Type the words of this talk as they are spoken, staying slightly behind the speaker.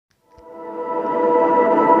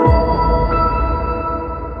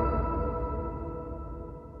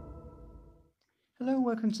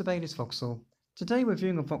welcome to Baylis Vauxhall. Today we're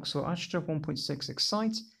viewing a Vauxhall Astra 1.6i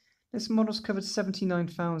Excite. This model's covered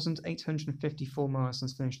 79,854 miles and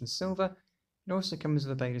is finished in silver. It also comes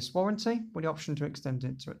with a Baylis warranty with the option to extend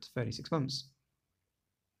it to up to 36 months.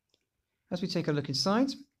 As we take a look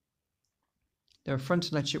inside, there are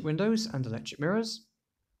front electric windows and electric mirrors,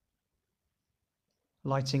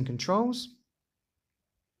 lighting controls,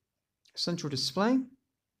 central display,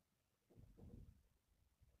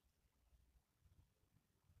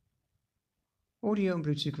 audio and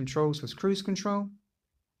Bluetooth controls with cruise control,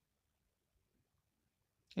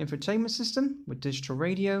 infotainment system with digital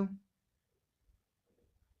radio,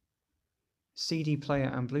 CD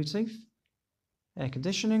player and Bluetooth, air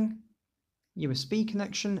conditioning, USB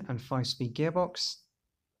connection and 5-speed gearbox,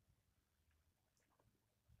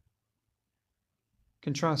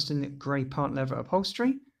 contrasting grey part leather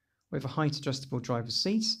upholstery with a height adjustable driver's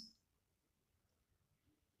seat,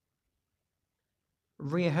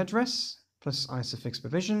 rear headrests plus ISOFIX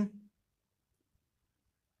provision,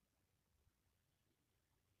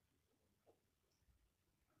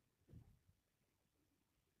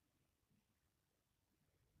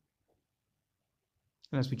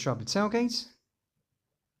 and as we try the tailgate,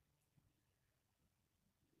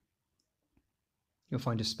 you'll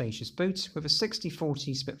find a spacious boot with a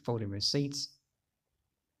 60/40 split folding rear seat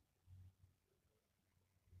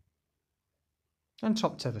and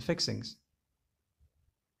top tether fixings.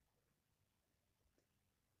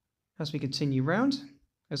 As we continue round,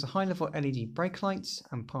 there's a high-level LED brake lights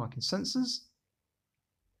and parking sensors,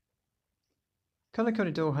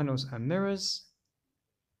 colour-coded door handles and mirrors,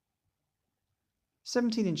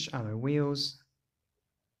 17-inch alloy wheels,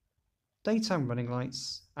 daytime running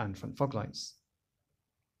lights and front fog lights.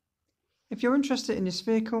 If you're interested in this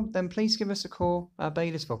vehicle, then please give us a call at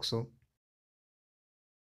Baylis Vauxhall.